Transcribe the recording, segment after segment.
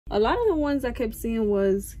A lot of the ones I kept seeing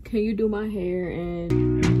was, can you do my hair?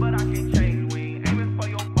 And but I can change. We ain't aiming for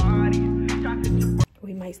your body.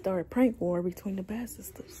 we might start a prank war between the bad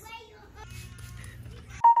sisters.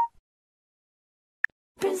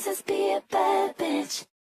 Princess be a bad bitch.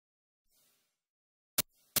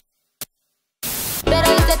 Pero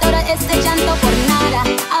hice todo este llanto por nada.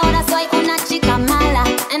 Ahora soy una chica mala.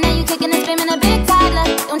 And now you kicking and screaming a big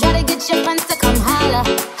toddler. Don't try to get your friends to come holla,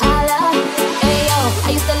 holla. Hey yo,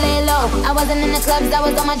 I used to lay low. I wasn't in the clubs, I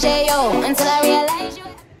was on my J.O. Until I realized you.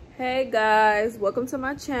 Hey guys, welcome to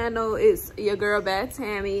my channel. It's your girl Bad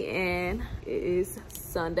Tammy, and it is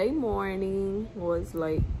Sunday morning. Well, it's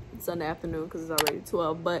like Sunday afternoon because it's already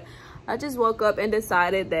 12, but I just woke up and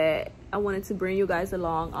decided that I wanted to bring you guys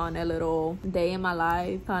along on a little day in my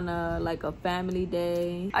life, kind of like a family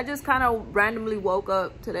day. I just kind of randomly woke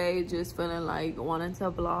up today just feeling like wanting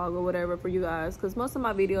to vlog or whatever for you guys, because most of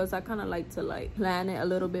my videos I kind of like to plan it a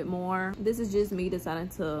little bit more. This is just me deciding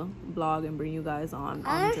to vlog and bring you guys on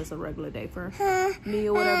just a regular day for me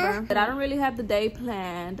or whatever. But I don't really have the day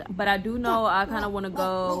planned, but I do know I kind of want to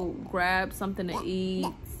go grab something to eat,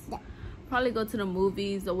 probably go to the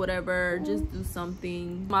movies or whatever, just do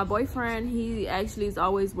something. My boyfriend, he actually is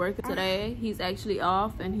always working today. He's actually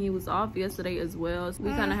off, and he was off yesterday as well. So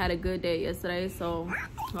we kind of had a good day yesterday, so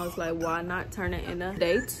I was like, why not turn it into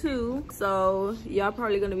day 2? So y'all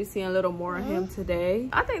probably gonna be seeing a little more of him today.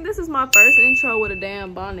 I think this is my first intro with a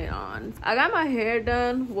damn bonnet on. I got my hair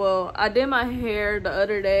done. Well, I did my hair the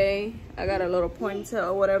other day. I got a little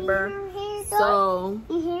ponytail or whatever. So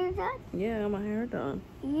your hair done? yeah, my hair done.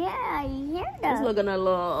 Yeah, your hair done. It's looking a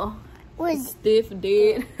little stiff,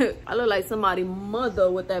 dead. I look like somebody's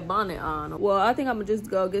mother with that bonnet on. Well, I think I'm gonna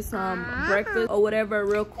just go get some breakfast or whatever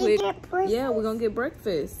real quick. Yeah, we're gonna get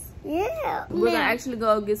breakfast. Yeah. We're gonna actually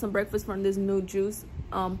go get some breakfast from this new juice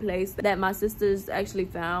place that my sisters actually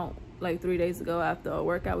found like 3 days ago after a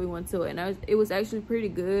workout we went to, and it was actually pretty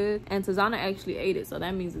good, and Tazana actually ate it, so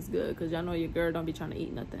that means it's good, because y'all know your girl don't be trying to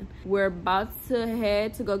eat nothing. We're about to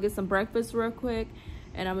head to go get some breakfast real quick,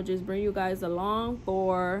 and I'm gonna just bring you guys along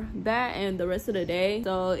for that and the rest of the day.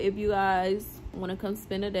 So if you guys want to come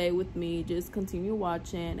spend a day with me, just continue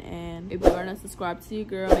watching, and if you are not subscribed to your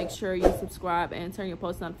girl, make sure you subscribe and turn your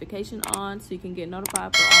post notification on so you can get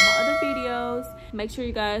notified for all my other videos. Make sure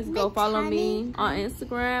you guys go follow me on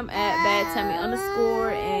Instagram at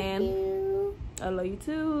badtammy_, and I love you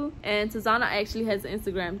too. And Tazana actually has an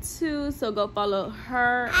Instagram too, so go follow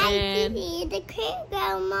her. And the cream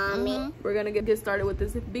girl, mommy. We're gonna get started with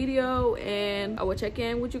this video, and I will check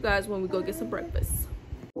in with you guys when we go get some breakfast.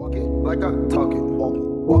 Walk it like I talk it.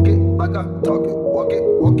 Walk it like I talk it. Walk it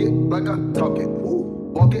like I talk it.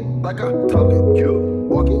 Walk it like I talk it.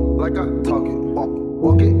 Walk it like I talk it.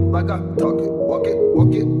 Walk it like I talk it.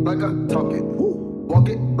 Walk it like I talk it. Walk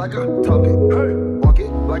it like I talk it. Hey, walk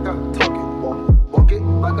it like I talk it. Walk it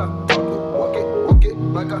like I talk it. Walk it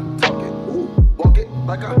like I talk it. Walk it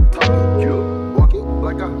like I talk it. Walk it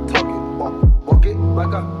like I talk it. Walk it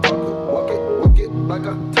like I talk it. Walk it like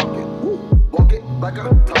I talk it. Walk it like I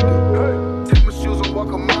talk it. Hey, take my shoes and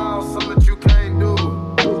walk a mile, something that you can't do.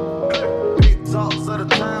 Hey, big talks of the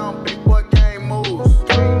town, big boy game moves.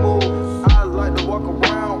 I like to walk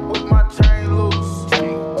around with my chain loose.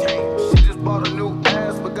 She just bought a new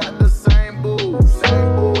ass, but got the same boobs.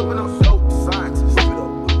 Living up dope scientist.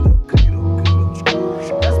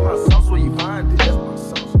 That's my sauce where you find it. That's my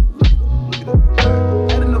sauce. Look it up.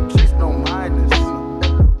 Adding up chicks, no minus.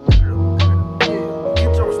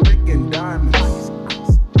 Get your respect in diamonds.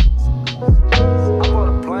 I bought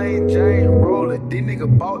a plain Jane, roll it. These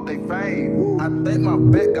niggas bought they fame. I think my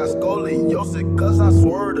back got scoliosis, cause I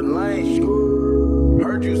swerved the lane.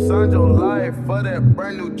 Heard you signed your life for that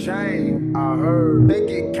brand new chain. I heard think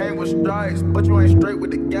it came with stripes, but you ain't straight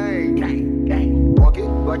with the game. Walk it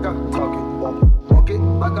like I talk it. Walk it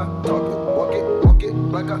like I talk it. Walk it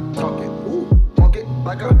like I talk it. Walk it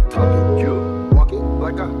like I talk it. Walk it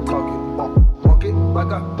like I talk it. Walk it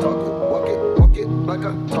like I talk it. Walk it like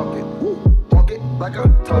I talk it. Walk it like I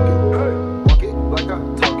talk it. Hey, walk it like I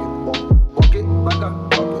talk it. Walk it like I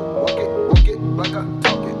talk it. Walk it like I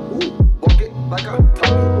talk it. Walk it like I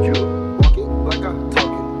talk it. Walk it like I talk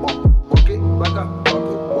it. Walk it like I talk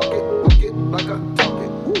it. Walk it like I talk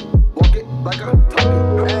it. Walk it like I talk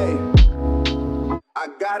it. Hey, I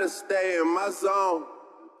gotta stay in my zone.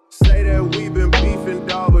 Say that we been beefing,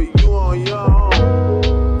 dog, but you on your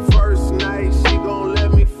own. First night, she gon'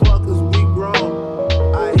 let me fuck cause we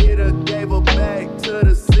grown. I hit her, gave her back to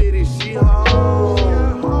the city, she home.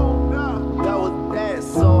 That was that,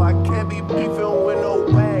 so I can't be beefing with no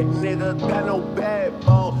whack nigga. Got no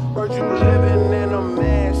backbone. Heard you living in a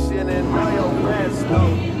mansion and all your rats know.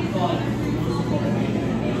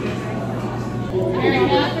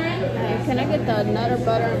 get the nutter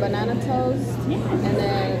butter and banana toast, and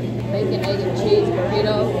then bacon, egg, and cheese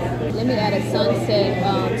burrito. Let me add a sunset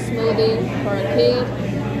smoothie for a kid,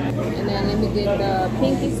 and then let me get the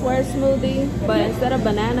pinky swear smoothie. But instead of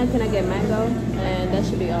banana, can I get mango? And that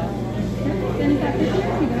should be all.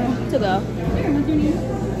 To go. What's your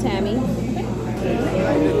name? Tammy.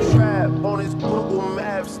 Like the trap on his Google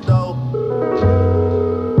Maps though.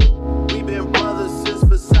 We been brothers since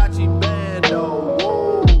Versace Bando.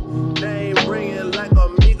 Whoa, name ringing like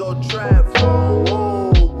Amigo trap phone.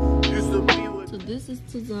 Whoa, used to be with. So this is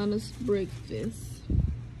Tizana's breakfast.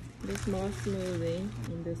 This my smoothie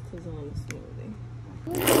and this Tizana smoothie.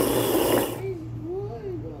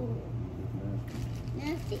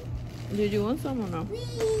 Nasty. Did you want some or no?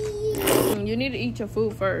 You need to eat your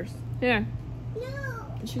food first. Here. No.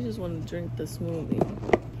 She just wanted to drink the smoothie.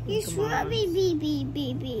 You Come on. strawberry baby.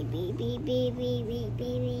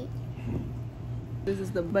 This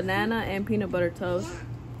is the banana and peanut butter toast.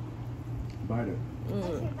 Bite it.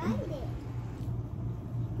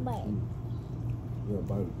 Bite. Yeah,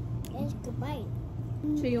 bite it. Let's go bite.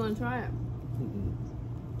 So you want to try it?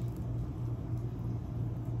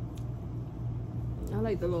 I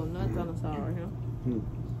like the little nuts on the side right here.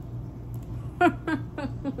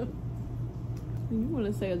 You want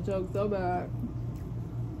to say a joke so bad.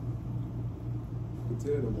 You can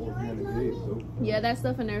tell them organic eggs, though. Yeah, that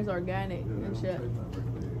stuff in there is organic Yeah, and they shit. don't taste like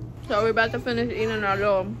regular eggs. So we're about to finish eating our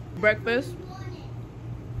little breakfast.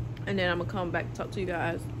 And then I'm going to come back and talk to you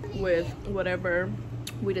guys with whatever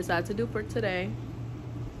we decide to do for today.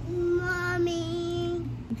 Mommy.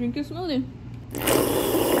 Drink your smoothie.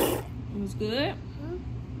 It was good.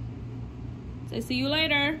 Say see you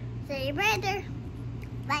later. See you later.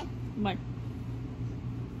 Bye. Bye.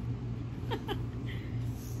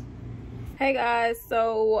 Hey guys,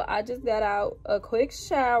 so I just got out a quick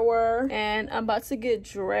shower and I'm about to get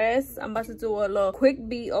dressed. I'm about to do a little quick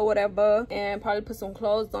beat or whatever and probably put some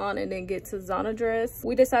clothes on and then get to Zana dress.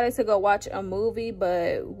 We decided to go watch a movie,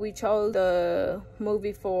 but we chose the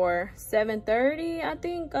movie for 7:30, I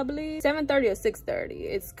believe 7:30 or 6:30.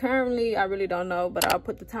 It's currently, I really don't know, but I'll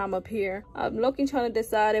put the time up here. I'm looking, trying to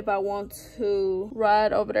decide if I want to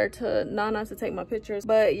ride over there to Nana to take my pictures,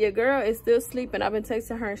 but your girl is still sleeping. I've been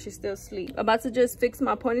texting her and she's still asleep. About to just fix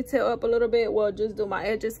my ponytail up a little bit. Well, just do my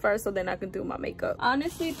edges first so then I can do my makeup. I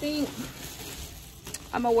honestly think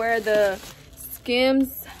I'm gonna wear the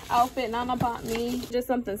Skims outfit Nana bought me. Just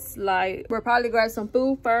something slight. We'll probably grab some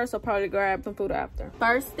food first or probably grab some food after.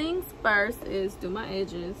 First things first is do my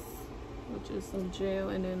edges, which is some gel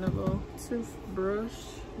and then a little toothbrush.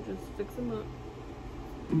 Just fix them up.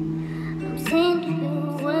 I'm saying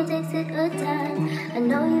you wanna take a good time. I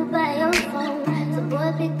know you by your phone, so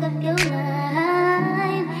boy pick up your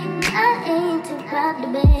line. I ain't too proud to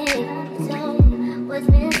beg, so what's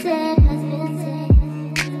been said has been said.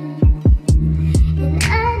 And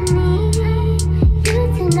I need you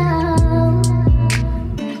to know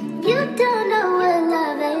you don't know what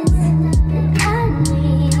love is. And I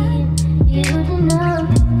need you to know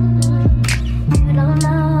you don't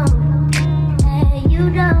know. You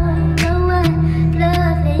don't know what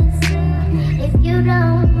love is if you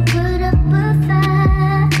don't put up a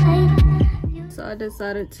fight. So I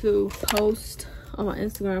decided to post on my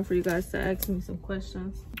Instagram for you guys to ask me some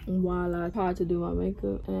questions while I try to do my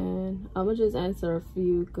makeup, and I'm gonna just answer a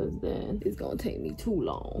few because then it's gonna take me too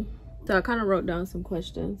long. So I kind of wrote down some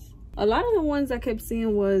questions. A lot of the ones I kept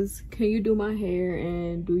seeing was, can you do my hair,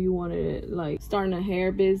 and do you want to like starting a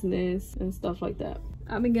hair business and stuff like that.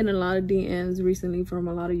 I've been getting a lot of DMs recently from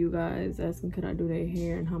a lot of you guys asking could I do their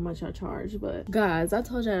hair and how much I charge. But guys, I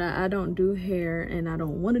told you that I don't do hair and I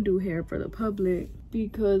don't want to do hair for the public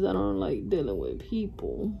because I don't like dealing with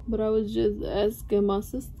people. But I was just asking my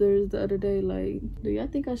sisters the other day, like, do y'all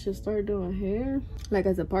think I should start doing hair like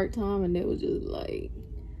as a part-time? And it was just like,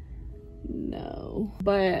 no.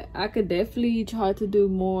 But I could definitely try to do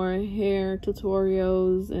more hair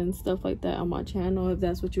tutorials and stuff like that on my channel if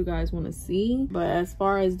that's what you guys want to see. But as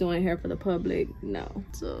far as doing hair for the public, no.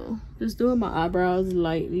 So just doing my eyebrows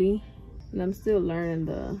lightly, and I'm still learning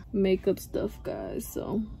the makeup stuff, guys,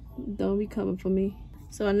 so don't be coming for me.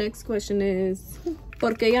 So our next question is,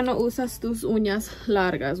 ¿por qué ya no usas tus uñas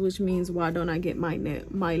largas? Which means, why don't I get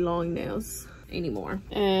my long nails anymore?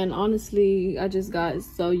 And honestly, I just got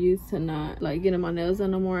so used to not like getting my nails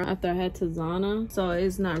done no more after I had Tizana, so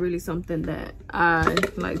it's not really something that I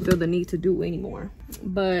like feel the need to do anymore.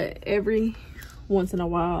 But every once in a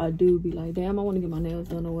while I do be like, damn, I want to get my nails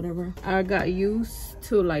done or whatever. I got used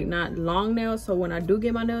to like not long nails, so when I do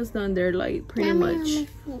get my nails done, they're like pretty much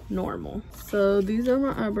normal. So these are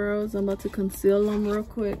my eyebrows. I'm about to conceal them real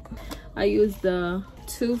quick. I use the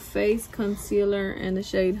Too Faced concealer in the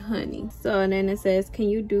shade Honey. So, and then it says, can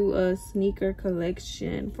you do a sneaker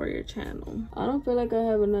collection for your channel? I don't feel like I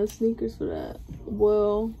have enough sneakers for that.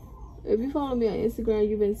 Well, if you follow me on Instagram,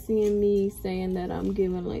 you've been seeing me saying that I'm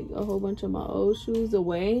giving like a whole bunch of my old shoes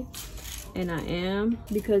away. And I am,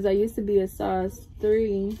 because I used to be a size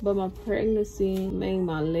 3, but my pregnancy made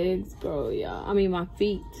my legs grow, y'all. I mean, my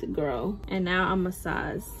feet grow. And now I'm a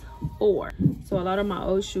size 4. So a lot of my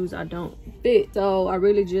old shoes I don't fit. So I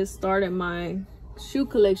really just started my shoe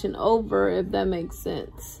collection over, if that makes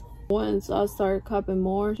sense. Once I start copping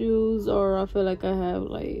more shoes, or I feel like I have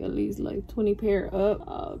like at least like 20 pair up,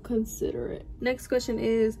 I'll consider it. Next question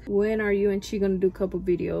is, when are you and Chi gonna do a couple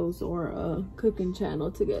videos or a cooking channel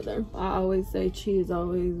together? I always say Chi is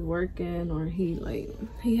always working, or he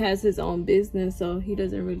has his own business, so he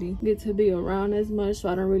doesn't really get to be around as much. So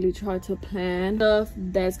I don't really try to plan stuff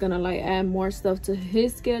that's gonna like add more stuff to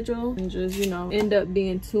his schedule and just, you know, end up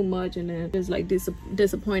being too much, and then just like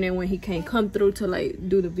disappointed when he can't come through to like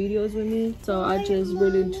do the videos with me. So I just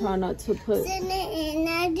really try not to put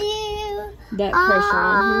that pressure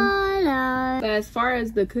on him. But as far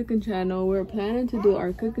as the cooking channel, we're planning to do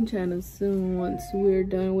our cooking channel soon once we're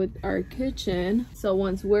done with our kitchen. So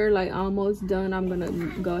once we're like almost done, I'm gonna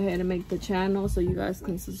go ahead and make the channel so you guys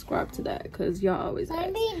can subscribe to that, because y'all always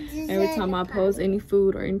ask. Every time I post any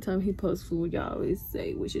food or anytime he posts food, y'all always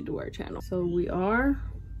say we should do our channel. So we are,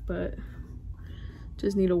 but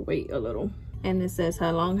just need to wait a little. And it says,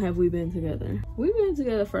 how long have we been together? We've been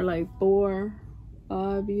together for like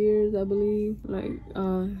 4-5 years, I believe. Like,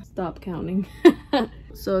 stop counting.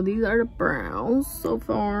 So these are the browns so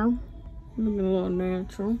far. Looking a little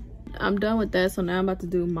natural. I'm done with that, so now I'm about to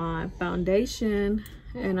do my foundation.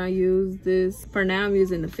 And I use this, for now I'm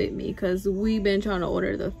using the Fit Me, because we've been trying to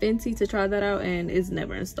order the Fenty to try that out, and it's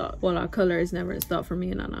never in stock. Well, our color is never in stock for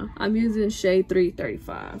me and Nana. I'm using shade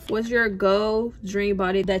 335. What's your goal, dream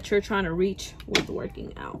body that you're trying to reach with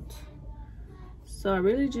working out? So I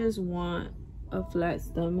really just want a flat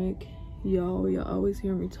stomach. Y'all always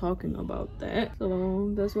hear me talking about that,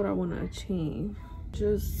 so that's what I want to achieve.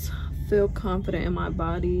 Just feel confident in my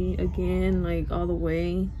body again, like all the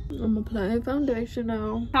way. I'm applying foundation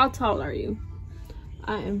now. How tall are you?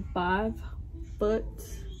 I am 5 foot.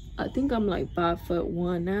 I think I'm like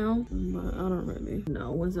 5'1" now, but I don't really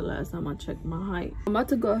know when's the last time I checked my height. I'm about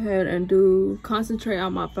to go ahead and concentrate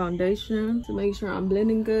on my foundation to make sure I'm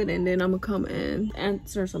blending good, and then I'm gonna come and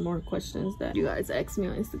answer some more questions that you guys asked me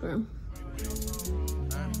on Instagram.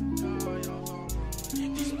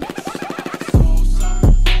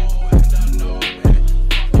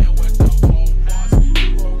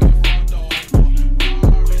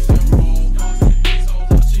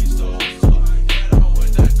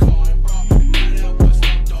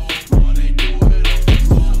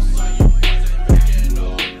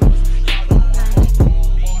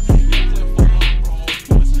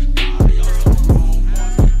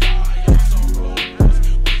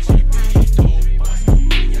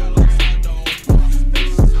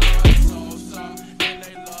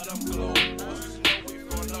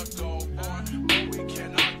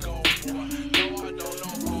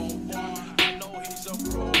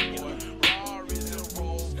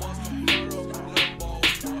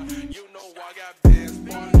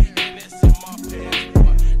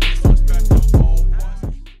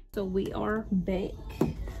 So we are back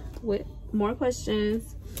with more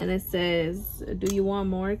questions, and it says, do you want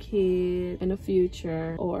more kids in the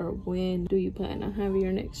future, or when do you plan on having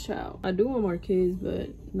your next child? I do want more kids, but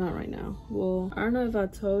not right now. Well, I don't know if I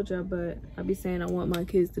told y'all, but I be saying I want my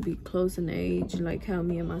kids to be close in age, like how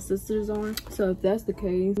me and my sisters are. So if that's the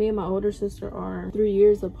case, me and my older sister are 3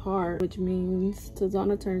 years apart, which means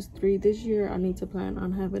Tazana turns 3 this year. I need to plan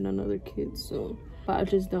on having another kid soon. But I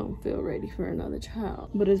just don't feel ready for another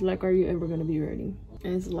child. But it's like, are you ever gonna be ready?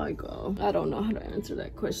 And it's like, oh, I don't know how to answer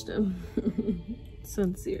that question.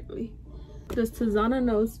 Sincerely. Does Tazana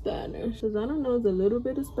know Spanish? Tazana knows a little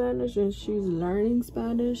bit of Spanish, and she's learning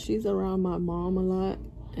Spanish. She's around my mom a lot,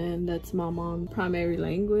 and that's my mom's primary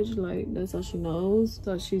language. Like, that's all she knows.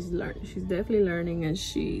 So she's definitely learning, and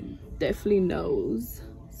she definitely knows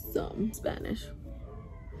some Spanish.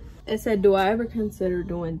 It said, do I ever consider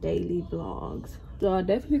doing daily vlogs? So I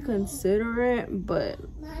definitely consider it, but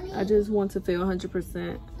I just want to feel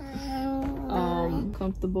 100%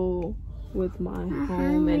 comfortable with my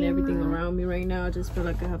home and everything around me right now. I just feel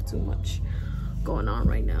like I have too much going on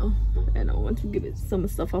right now, and I want to get some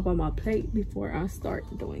stuff up on my plate before I start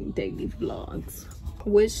doing daily vlogs.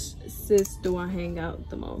 Which sis do I hang out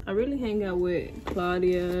the most? I really hang out with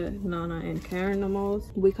Claudia, Nana, and Karen the most.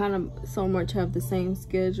 We kind of so much have the same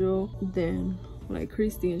schedule. Then like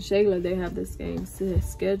Christy and Shayla, they have the same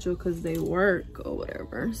schedule because they work or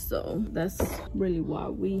whatever. So that's really why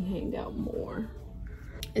we hang out more.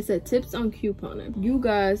 It said tips on couponing. You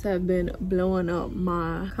guys have been blowing up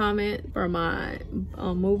my comment for my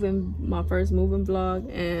my first moving vlog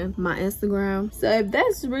and my Instagram. So if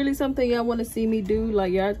that's really something y'all want to see me do,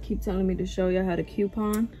 like y'all keep telling me to show y'all how to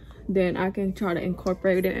coupon, then I can try to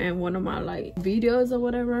incorporate it in one of my like videos or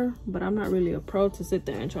whatever. But I'm not really a pro to sit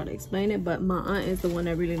there and try to explain it, but my aunt is the one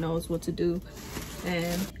that really knows what to do,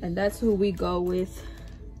 and that's who we go with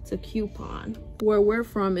to coupon. Where we're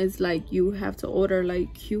from is like you have to order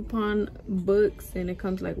like coupon books, and it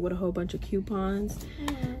comes like with a whole bunch of coupons.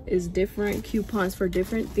 It's different coupons for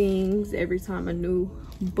different things. Every time a new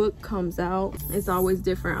book comes out, it's always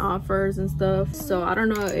different offers and stuff. So I don't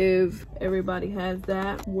know if everybody has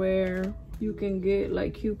that, where you can get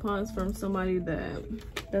like coupons from somebody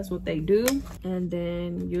that's what they do, and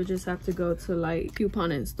then you just have to go to like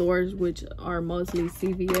couponing stores, which are mostly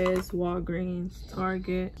CVS, Walgreens,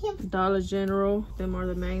 Target, Dollar General. Them are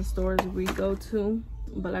the main stores we go to.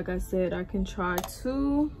 But like I said, I can try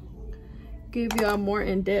to give y'all more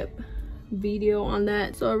in-depth video on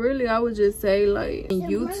that. So really I would just say like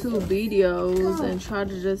YouTube videos, and try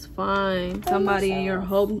to just find somebody in your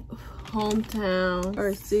hometown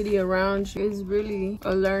or city around you. It's really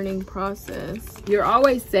a learning process. You're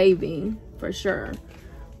always saving for sure,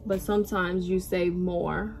 but sometimes you save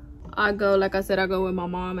more. I go, like I said, I go with my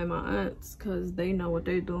mom and my aunts because they know what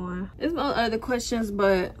they're doing. There's no other questions,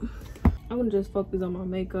 but I'm gonna just focus on my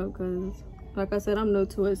makeup because like I said, I'm new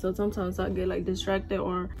to it, so sometimes I get like distracted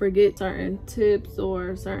or forget certain tips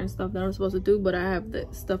or certain stuff that I'm supposed to do, but I have the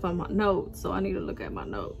stuff on my notes, so I need to look at my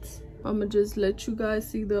notes. I'm gonna just let you guys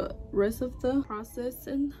see the rest of the process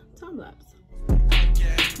and time lapse.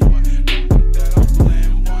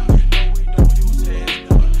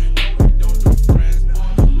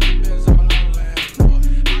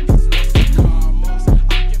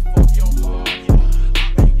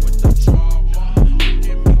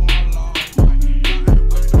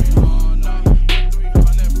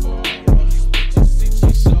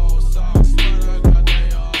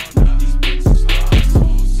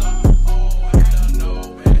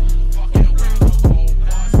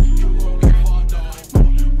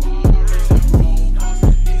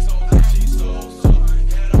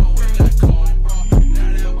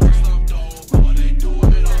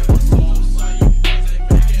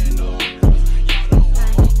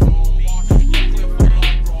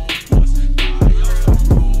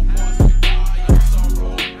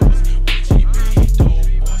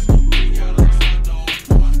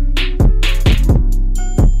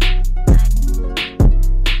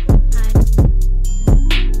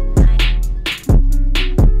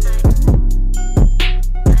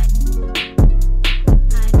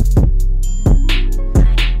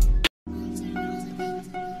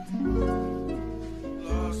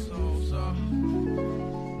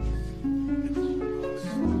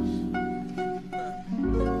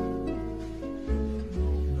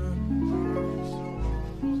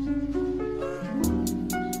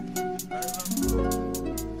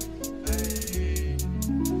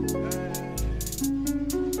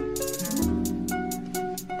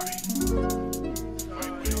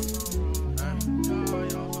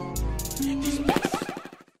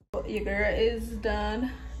 Your girl is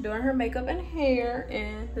done doing her makeup and hair,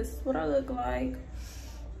 and this is what I look like.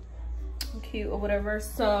 Cute or whatever.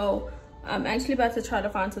 So I'm actually about to try to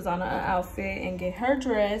find Tazana an outfit and get her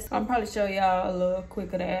dress. I'll probably show y'all a little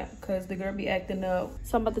quick of that because the girl be acting up.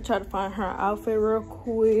 So I'm about to try to find her outfit real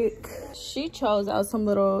quick. She chose out some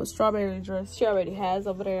little strawberry dress she already has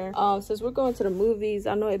over there. Since we're going to the movies,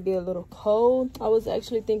 I know it'd be a little cold. I was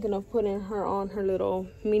actually thinking of putting her on her little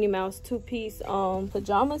Minnie Mouse two-piece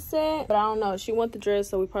pajama set, but I don't know. She want the dress,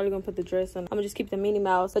 so we're probably gonna put the dress on. I'm gonna just keep the Minnie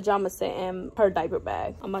Mouse pajama set and her diaper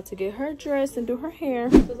bag. I'm about to get her dress and do her hair.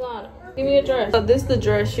 Tazana, give me a dress. So this is the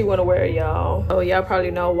dress she want to wear, y'all. Oh, y'all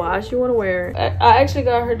probably know why she want to wear it. I actually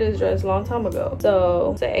got her this dress a long time ago.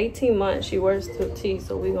 So it's 18 months she wears to a T,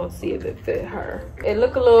 so we gonna see if it fit her. It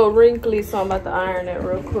look a little wrinkly, so I'm about to iron it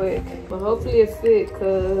real quick. But hopefully it fit,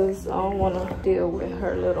 because I don't want to deal with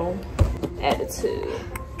her little attitude.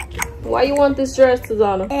 Why you want this dress,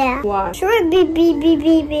 Tazana? Yeah. Why? Sure, baby.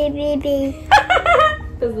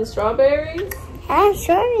 Cause the strawberries?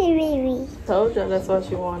 Strawberry, baby. Told you that's why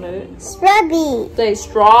she wanted it. Strawberry. Say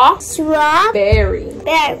straw. Strawberry. Berry.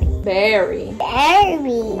 Berry. Berry.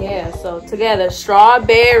 Berry. Yeah, so together,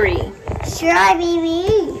 strawberry.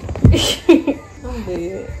 Strawberry. I'm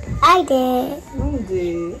dead. I did. I'm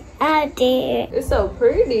dead. I did. It's so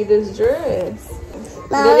pretty, this dress.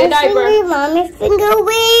 Mommy's finger, mommy's finger,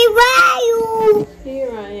 where are you?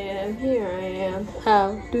 Here I am, here I am.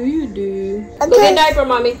 How do you do? Okay. Look at diaper,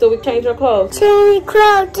 mommy, so we change our clothes. Cherry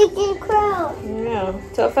crow, chicken crow. Yeah.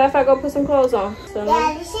 Tell Fafa go put some clothes on. So,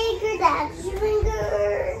 Daddy shaker, daddy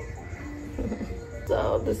finger.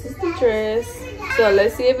 so this is the dress. So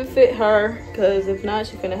let's see if it fit her. Cause if not,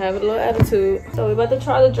 she finna have a little attitude. So we about to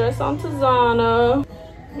try the dress on Tazana.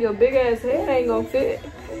 Your big ass head ain't gonna fit.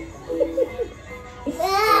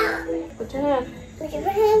 Put your hand. Put your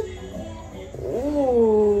hand.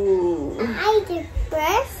 Ooh. I the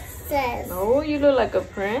princess. Oh, you look like a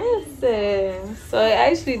princess. So it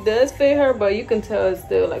actually does fit her, but you can tell it's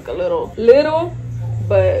still like a little.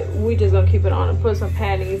 But we just gonna keep it on and put some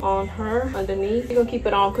panties on her underneath. We gonna keep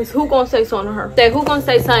it on, cause who gonna say something to her? Say, who gonna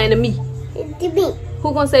say something to me? To me.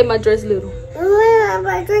 Who gonna say my dress little?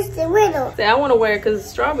 My dress is little. Say, I wanna wear it cause it's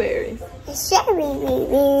strawberry. Strawberry.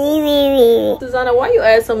 Susanna, why you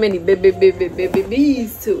add so many bees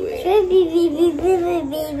to it?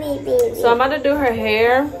 So I'm about to do her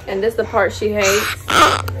hair, and this is the part she hates.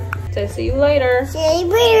 So see you later. See you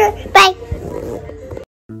later. Bye.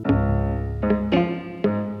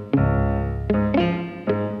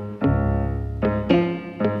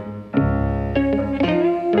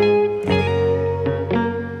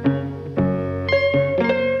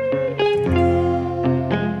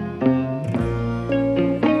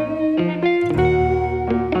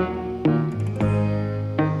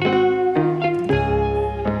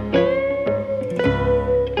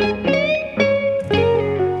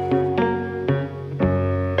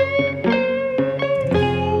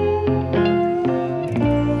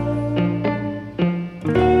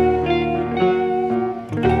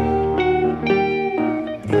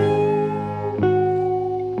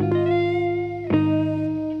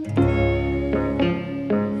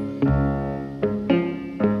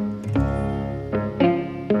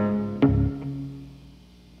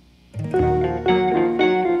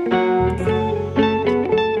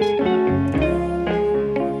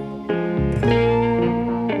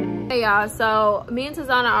 So me and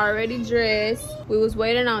Tazana are already dressed. We was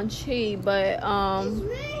waiting on Chi, but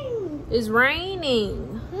it's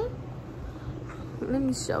raining. Let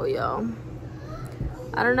me show y'all.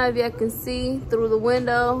 I don't know if y'all can see through the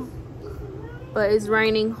window, but it's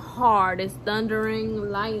raining hard. It's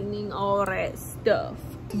thundering, lightning, all that stuff.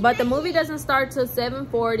 But the movie doesn't start till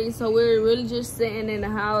 7:40, so we're really just sitting in the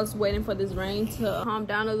house waiting for this rain to calm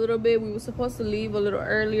down a little bit. We were supposed to leave a little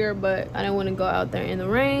earlier, but I didn't want to go out there in the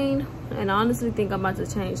rain. And I honestly think I'm about to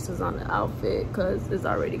change Tazana's outfit because it's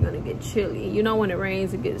already gonna get chilly. You know, when it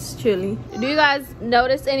rains, it gets chilly. Do you guys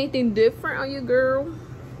notice anything different on your girl?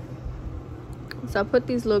 So I put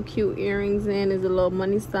these little cute earrings in. There's a little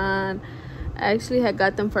money sign. I actually had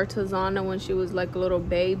got them for Tazana when she was like a little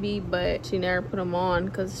baby, but she never put them on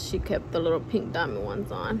because she kept the little pink diamond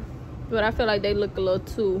ones on. But I feel like they look a little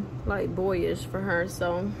too like boyish for her,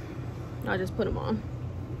 so I just put them on.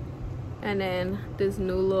 And then this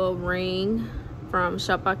new little ring from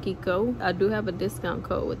Shopakiko. I do have a discount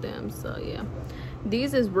code with them, so yeah.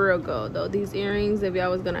 These is real gold though. These earrings, if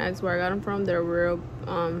y'all was gonna ask where I got them from, they're real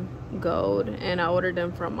gold, and I ordered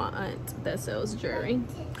them from my aunt that sells jewelry.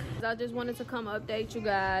 I just wanted to come update you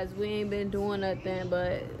guys. We ain't been doing nothing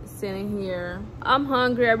but sitting here. I'm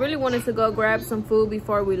hungry. I really wanted to go grab some food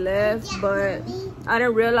before we left, but I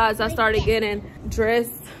didn't realize I started getting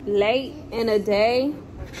dressed late in the day.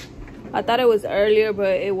 I thought it was earlier,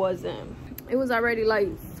 but it wasn't. It was already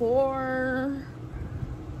like 4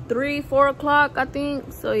 o'clock, I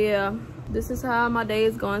think. So yeah, this is how my day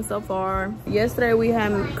is going so far. Yesterday we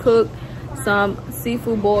had cooked some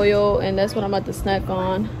seafood boil, and that's what I'm about to snack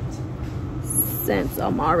on since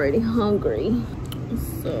I'm already hungry.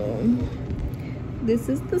 So this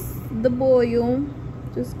is the boil.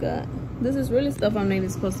 Just got, this is really stuff I'm not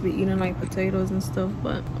supposed to be eating, like potatoes and stuff,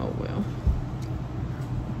 but oh well.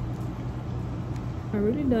 I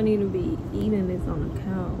really don't need to be eating this on the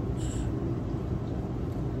couch.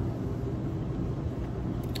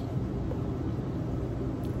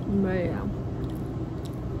 But yeah,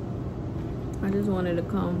 I just wanted to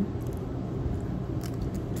come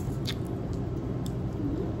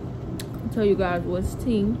tell you guys what's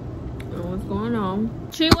tea and what's going on.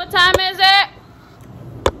 Chi, what time is it?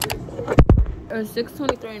 It's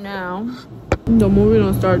 6:23 now. The movie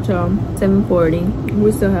don't start till 7:40.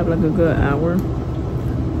 We still have like a good hour.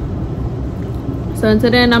 So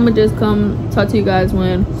until then, I'm gonna just come talk to you guys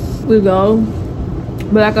when we go.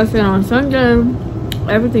 But like I said, on Sunday,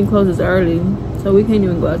 everything closes early, so we can't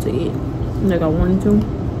even go out to eat like I wanted to.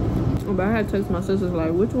 But I had to text my sisters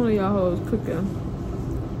like, which one of y'all hoes cooking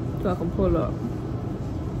so I can pull up.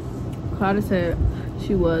 Carter said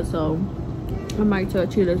she was, so I might tell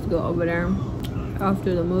Cheetah to go over there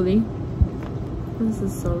after the movie. This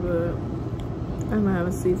is so good. I haven't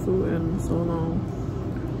had seafood in so long.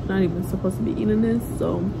 Not even supposed to be eating this,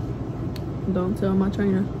 so don't tell my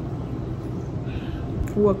trainer.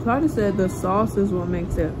 Well, Claudia said the sauce is what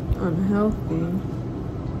makes it unhealthy.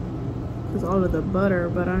 It's all of the butter,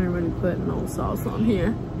 but I didn't really put no sauce on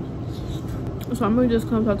here. So I'm gonna just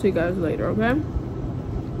come talk to you guys later, okay?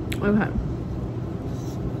 Okay.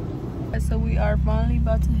 So we are finally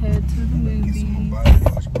about to head to the movies.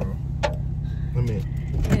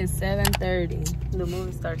 It's 7:30. The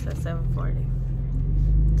movie starts at 7:40.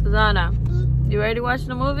 Susanna, you ready to watch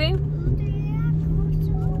the movie?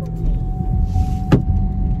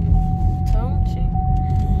 Don't you?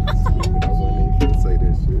 Say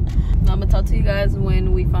that shit. I'm gonna talk to you guys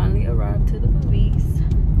when we finally arrive to the movies.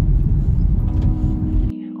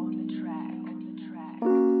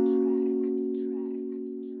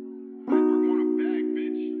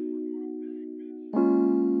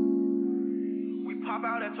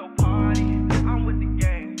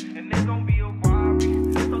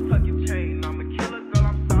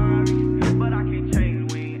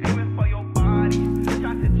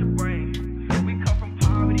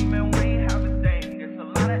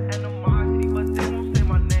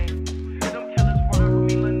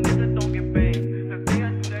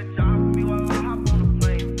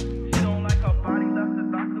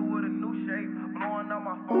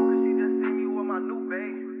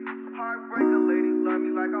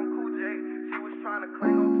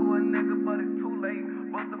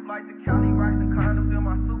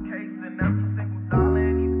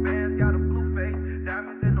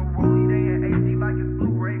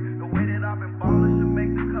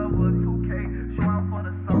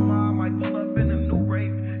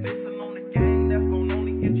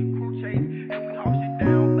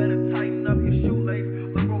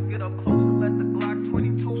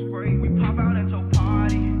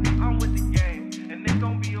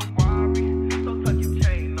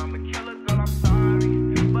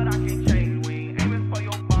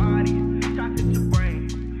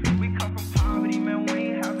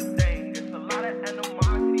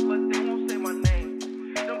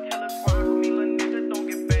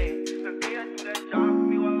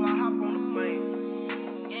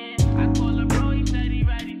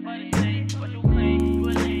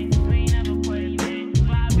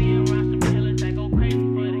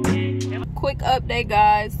 Update,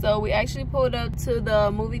 guys. So we actually pulled up to the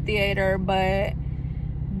movie theater, but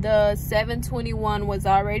the 7:21 was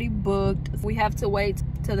already booked. We have to wait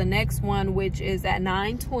to the next one, which is at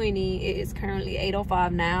 9:20. It is currently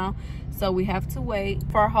 8:05 now, so we have to wait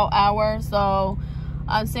for a whole hour. So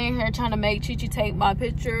I'm sitting here trying to make Chi-Chi take my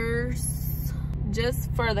pictures.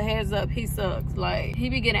 Just for the heads up, he sucks. Like, he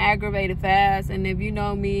be getting aggravated fast, and if you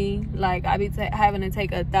know me, like, I be having to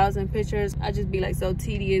take 1,000 pictures. I just be like so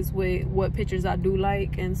tedious with what pictures I do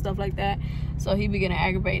like and stuff like that. So he be getting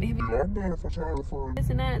aggravated. He be this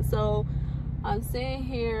and that. So I'm sitting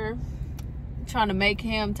here trying to make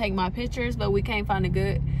him take my pictures, but we can't find a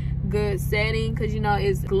good setting because, you know,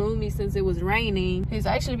 it's gloomy since it was raining. He's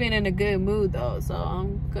actually been in a good mood though, so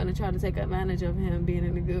I'm gonna try to take advantage of him being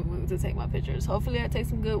in a good mood to take my pictures. Hopefully I take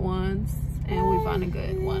some good ones and we find a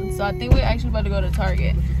good one. So I think we're actually about to go to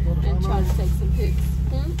Target and try to take some pics.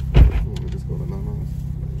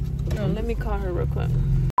 No, let me call her real quick.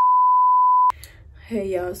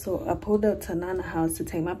 Hey y'all, so I pulled up to Nana's house to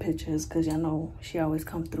take my pictures because y'all know she always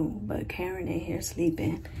come through, but Karen in here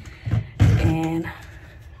sleeping and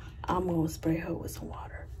I'm gonna spray her with some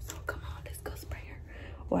water. So come on, let's go spray her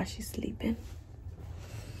while she's sleeping.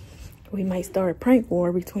 We might start a prank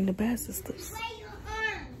war between the bad sisters. Say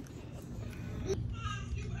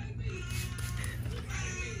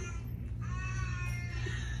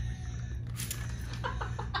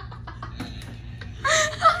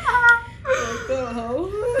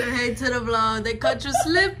hey to the vlog. They caught you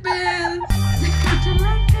slipping. They caught you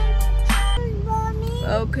lacking.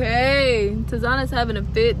 Okay, Tazana's having a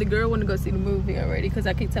fit. The girl want to go see the movie already because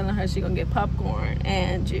I keep telling her she gonna get popcorn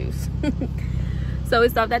and juice. So we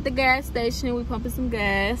stopped at the gas station. We pumping some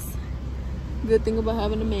gas. Good thing about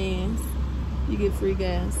having a man, you get free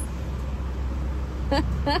gas.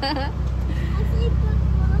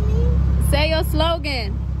 Say your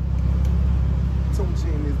slogan.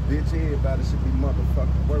 This bitch, everybody should be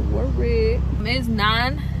motherfucking worried. It's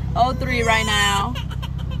 9:03 right now.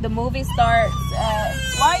 The movie starts at...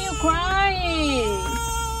 Why are you crying?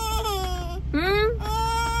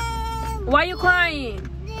 Why you crying?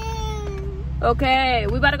 Okay,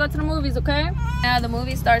 we about to go to the movies, okay? Now the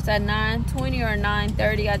movie starts at 9:20 or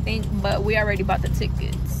 9:30, I think, but we already bought the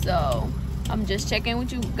tickets. So I'm just checking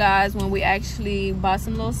with you guys when we actually bought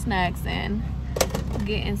some little snacks and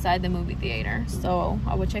get inside the movie theater. So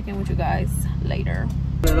I will check in with you guys later.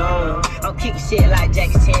 I'm kicking shit like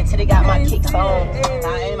Jackie Chan till they got my kicks on.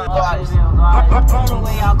 I ain't my garbage. On the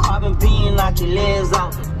way out carbon bean, knock your legs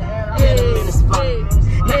off. Hit them in the spot.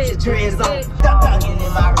 Knock your dreads off. Duck in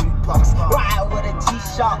my Reeboks. Ride with a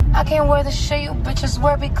G-Shock. I can't wear the shit you bitches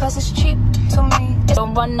wear because it's cheap to me.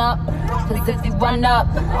 Don't run up, cause if you run up,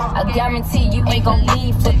 I guarantee you ain't gon'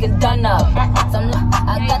 leave looking done up.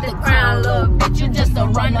 I got the crown, look, bitch, you just a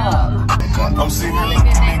run up. I'm sitting here looking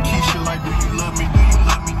at Keisha like, do you love me? Do you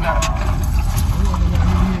love me not?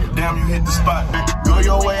 Damn, you hit the spot. Go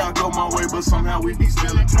your way, I go my way, but somehow we be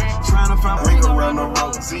still attached. Trying to find ring around the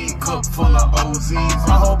rosy, cup full of OZs.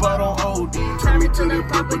 I hope I don't OD. Turn me to that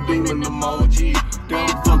purple demon emoji.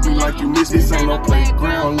 Damn, fuck me like you missed. This ain't no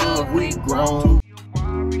playground, love, we grown.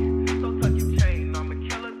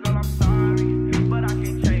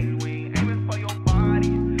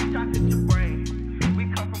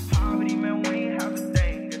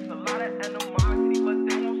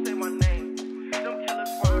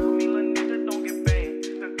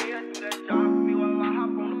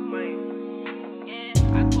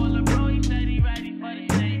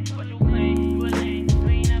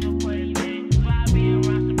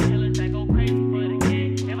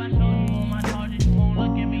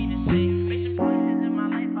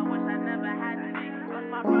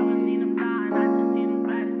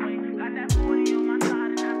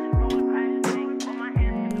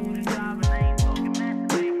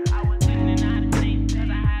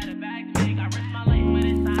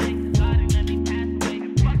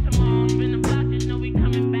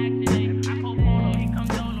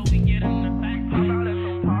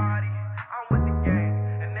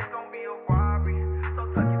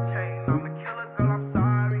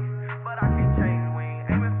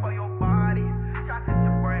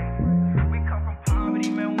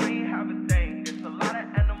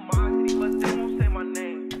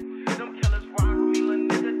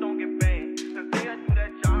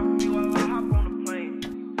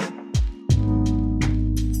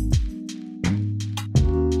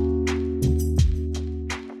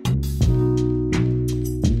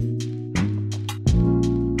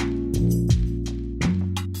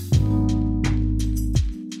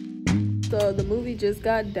 So the movie just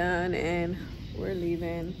got done and we're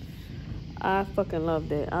leaving. I fucking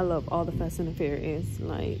loved it. I love all the Fast and the Furious.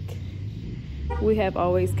 Like, we have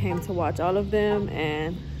always came to watch all of them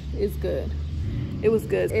and it's good. It was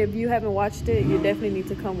good. If you haven't watched it, you definitely need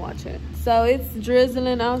to come watch it. So it's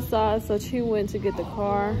drizzling outside, so she went to get the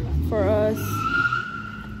car for us.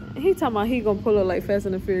 He talking about he gonna pull up like Fast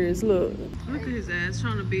and the Furious. Look at his ass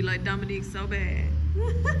trying to be like Dominique so bad.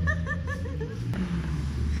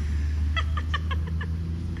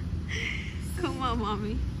 Come on,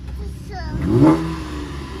 mommy.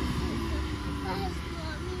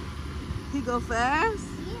 He go fast?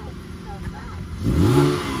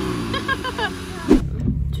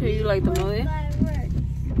 Sure you like the movie?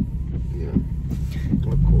 Yeah.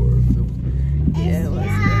 Of course. Yeah, it was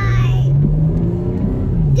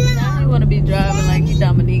good. Now he wanna be driving like he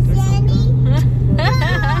Dominique or something.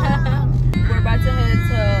 We're about to head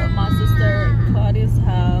to my sister Claudia's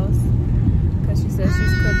house because she says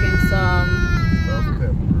she's cooking some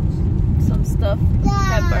stuffed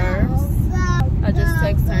peppers. I just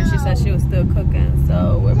texted her and she said she was still cooking,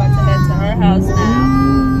 so we're about to head to her house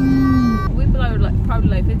now. We feel like we're probably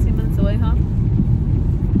like 15 minutes away, huh?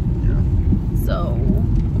 Yeah. So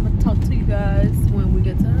I'm gonna talk to you guys when we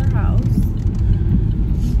get to her house.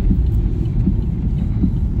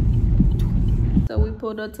 So we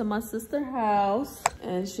pulled up to my sister's house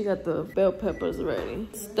and she got the bell peppers ready.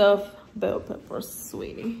 Stuffed bell peppers,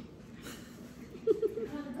 sweetie.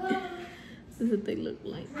 This is what they look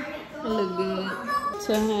like. They look good.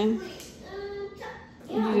 Tell him.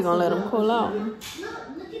 You're just gonna let them cool out.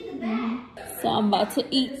 So I'm about to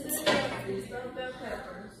eat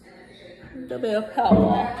the bell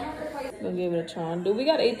pepper. Gonna give it a try. Do we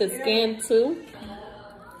gotta eat the skin too?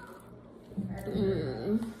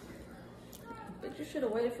 But you should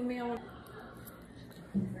have waited for me on.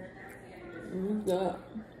 God.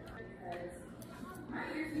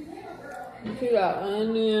 We got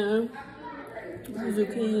onion,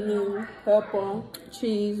 zucchini, pepper,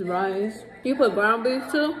 cheese, rice. You put ground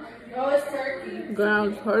beef too? No, it's turkey.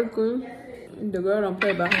 Ground turkey. The girl don't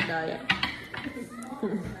play about her diet.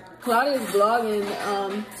 Claudia's vlogging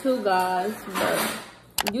too, guys,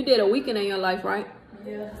 but you did a weekend in your life, right?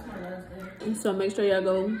 So make sure y'all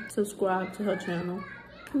go subscribe to her channel.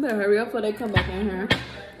 You better hurry up before they come back in here.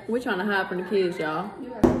 We're trying to hide from the kids, y'all.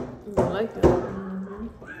 I like that.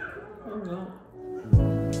 Oh, God.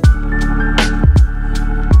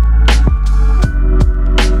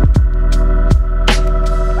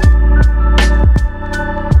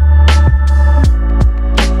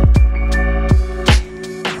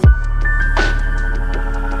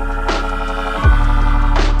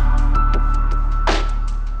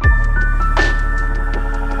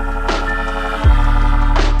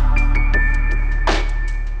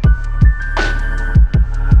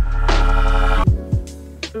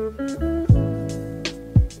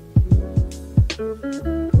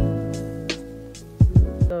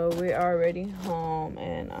 So we're already home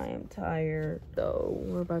and I am tired, so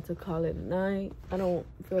we're about to call it a night. I don't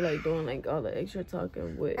feel like doing like all the extra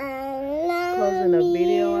talking with closing the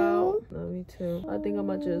video out. Love you too. I think I'm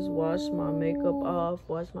gonna just wash my makeup off,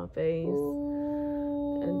 wash my face,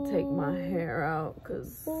 and take my hair out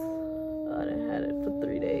because I done had it for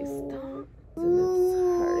 3 days and it's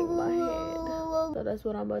hurting my head. So that's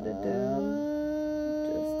what I'm about to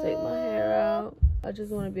do. Just take my hair out. I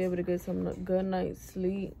just want to be able to get some good night's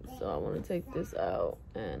sleep, so I want to take this out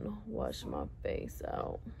and wash my face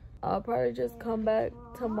out. I'll probably just come back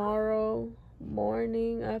tomorrow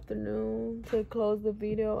morning, afternoon to close the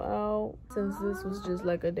video out, since this was just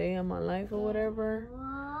like a day in my life or whatever,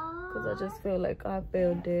 because I just feel like I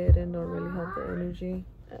feel dead and don't really have the energy,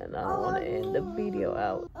 and I don't want to end the video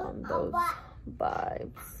out on those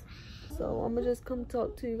vibes. So I'm gonna just come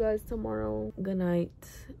talk to you guys tomorrow. Good night,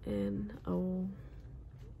 and I will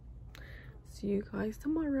see you guys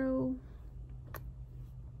tomorrow.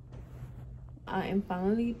 I am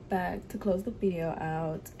finally back to close the video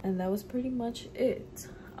out, and that was pretty much it.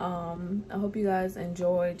 I hope you guys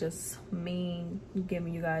enjoy just me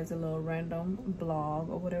giving you guys a little random vlog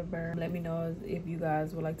or whatever. Let me know if you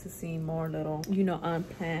guys would like to see more little, you know,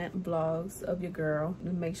 unplanned vlogs of your girl.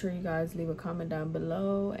 Make sure you guys leave a comment down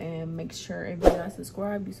below, and make sure if you're not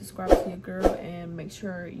subscribed, you subscribe to your girl, and make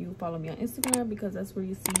sure you follow me on Instagram because that's where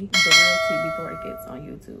you see the real tea before it gets on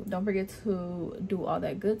YouTube. Don't forget to do all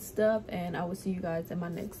that good stuff, and I will see you guys in my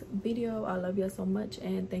next video. I love you so much,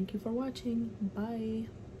 and thank you for watching. Bye.